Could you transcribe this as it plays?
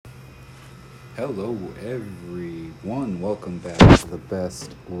Hello, everyone. Welcome back to the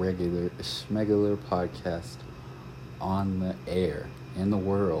best regular schmegular podcast on the air in the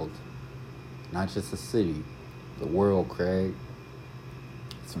world. Not just the city, the world, Craig.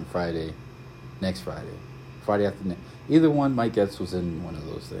 It's on Friday, next Friday, Friday afternoon. Either one, my guess was in one of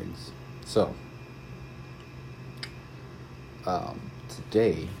those things. So,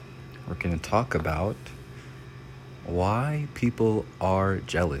 today we're going to talk about why people are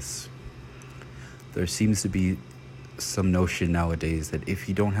jealous. There seems to be some notion nowadays that if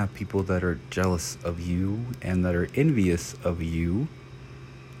you don't have people that are jealous of you and that are envious of you,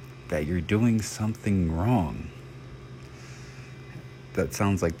 that you're doing something wrong. That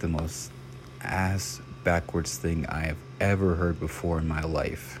sounds like the most ass backwards thing I have ever heard before in my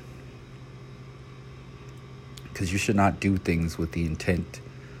life. Because you should not do things with the intent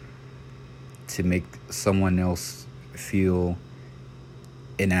to make someone else feel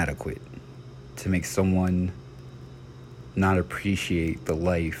inadequate, to make someone not appreciate the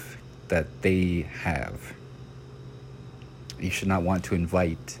life that they have. You should not want to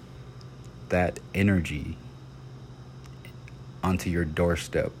invite that energy onto your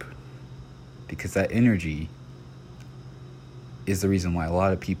doorstep, because that energy is the reason why a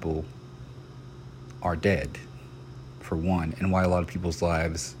lot of people are dead, for one, and why a lot of people's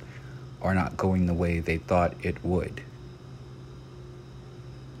lives are not going the way they thought it would.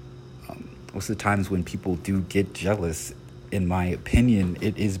 Most of the times when people do get jealous, in my opinion,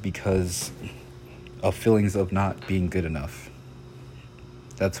 it is because of feelings of not being good enough.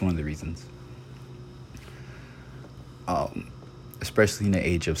 That's one of the reasons. Especially in the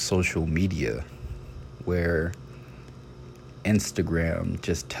age of social media, where Instagram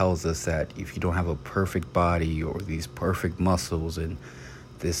just tells us that if you don't have a perfect body or these perfect muscles and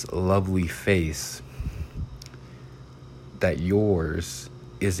this lovely face, that yours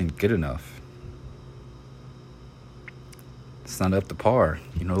isn't good enough. It's not up to par.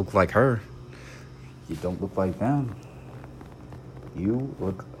 You don't look like her. You don't look like them. You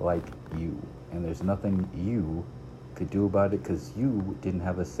look like you. And there's nothing you could do about it because you didn't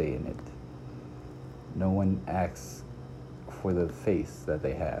have a say in it. No one asks for the face that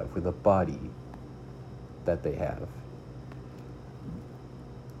they have, for the body that they have.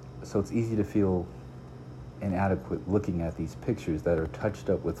 So it's easy to feel inadequate looking at these pictures that are touched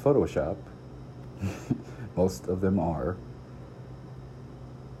up with Photoshop. Most of them are.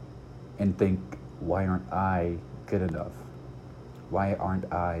 And think, why aren't I good enough? Why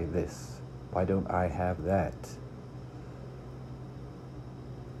aren't I this? Why don't I have that?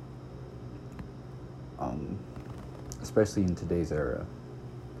 Especially in today's era.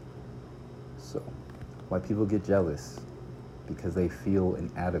 So, why people get jealous? Because they feel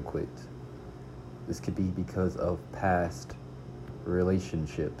inadequate. This could be because of past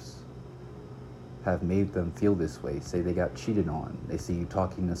relationships have made them feel this way. Say they got cheated on. They see you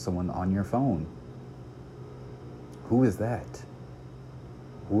talking to someone on your phone. Who is that?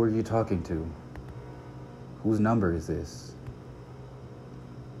 Who are you talking to? Whose number is this?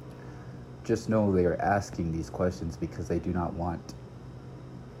 Just know they are asking these questions because they do not want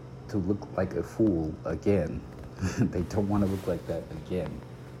to look like a fool again. They don't want to look like that again.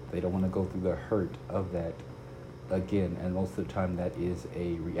 They don't want to go through the hurt of that again, and most of the time that is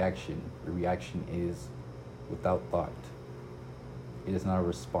a reaction. The reaction is without thought. It is not a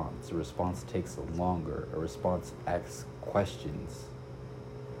response. A response takes longer. A response asks questions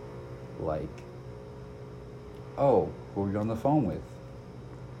like, oh, who are you on the phone with?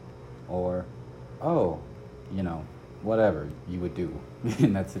 Or, oh, whatever you would do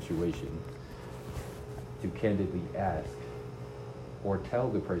in that situation. To candidly ask or tell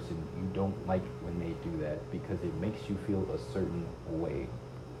the person you don't like when they do that because it makes you feel a certain way.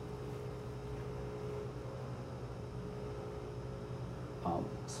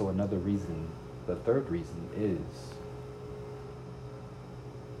 So another reason, the third reason is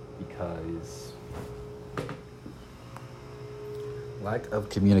because lack of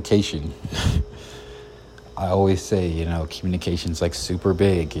communication. I always say, communication's like super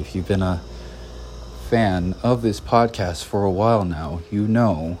big. If you've been a fan of this podcast for a while now, you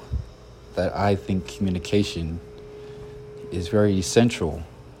know that I think communication is very essential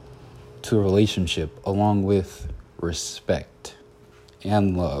to a relationship, along with respect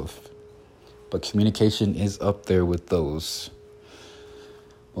and love. But communication is up there with those.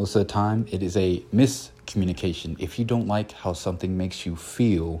 Most of the time, it is a miscommunication. If you don't like how something makes you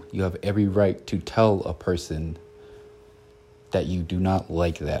feel, you have every right to tell a person that you do not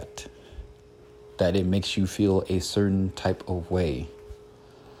like that it makes you feel a certain type of way.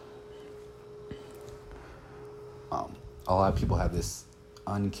 A lot of people have this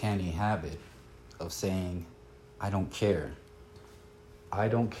uncanny habit of saying, I don't care. I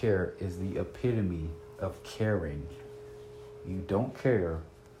don't care is the epitome of caring. You don't care,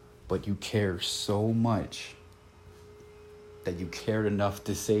 but you care so much that you cared enough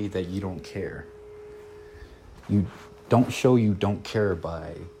to say that you don't care. You don't show you don't care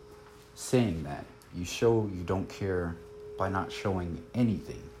by saying that. You show you don't care by not showing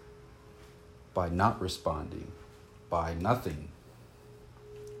anything, by not responding, by nothing.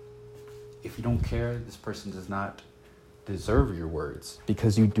 If you don't care, this person does not deserve your words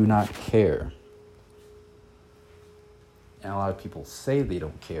because you do not care. And a lot of people say they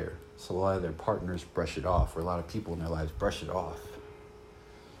don't care, so a lot of their partners brush it off, or a lot of people in their lives brush it off.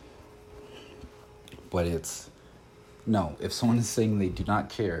 But no, if someone is saying they do not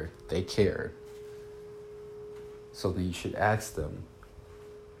care, they care. So then you should ask them,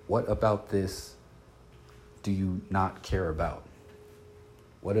 what about this do you not care about?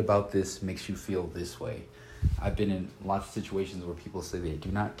 What about this makes you feel this way? I've been in lots of situations where people say they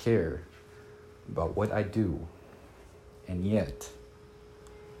do not care about what I do. And yet,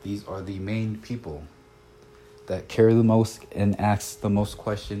 these are the main people that care the most and ask the most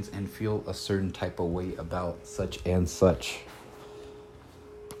questions and feel a certain type of way about such and such.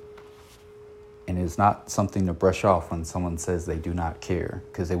 And it's not something to brush off when someone says they do not care,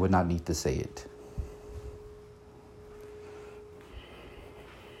 because they would not need to say it.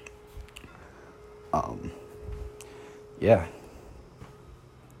 Yeah,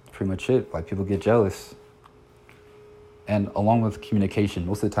 pretty much it. Why people get jealous. And along with communication,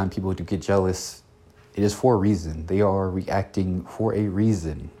 most of the time people who do get jealous, it is for a reason. They are reacting for a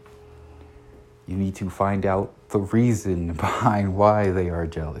reason. You need to find out the reason behind why they are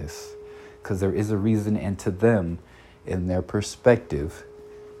jealous. Because there is a reason, and to them, in their perspective,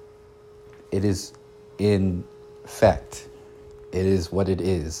 it is in fact, it is what it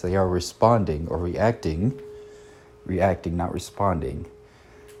is. They are responding or reacting, not responding.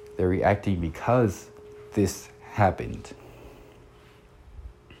 They're reacting because this happened.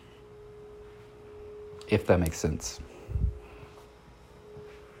 If that makes sense.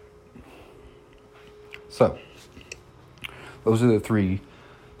 So, those are the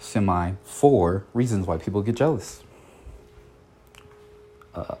four reasons why people get jealous.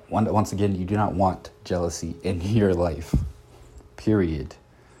 Once again, you do not want jealousy in your life. Period.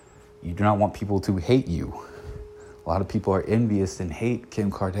 You do not want people to hate you. A lot of people are envious and hate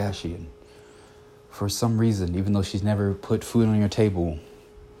Kim Kardashian for some reason, even though she's never put food on your table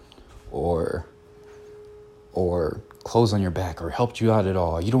or clothes on your back or helped you out at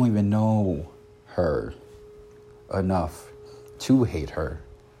all. You don't even know her enough to hate her.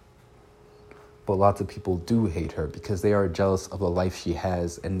 But lots of people do hate her because they are jealous of the life she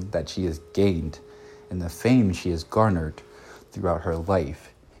has and that she has gained and the fame she has garnered throughout her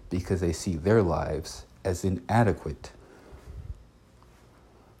life, because they see their lives as inadequate.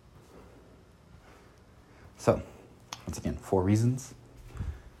 So, once again, 4 reasons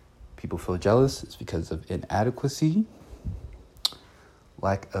people feel jealous. It's because of inadequacy,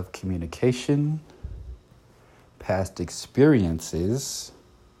 lack of communication, past experiences.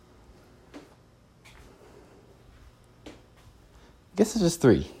 I guess it's just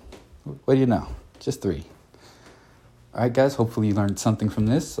 3. What do you know? Just 3. All right, guys, hopefully you learned something from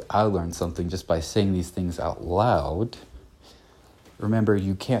this. I learned something just by saying these things out loud. Remember,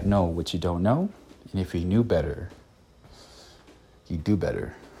 you can't know what you don't know. And if you knew better, you'd do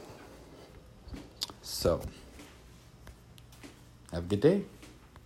better. So, have a good day.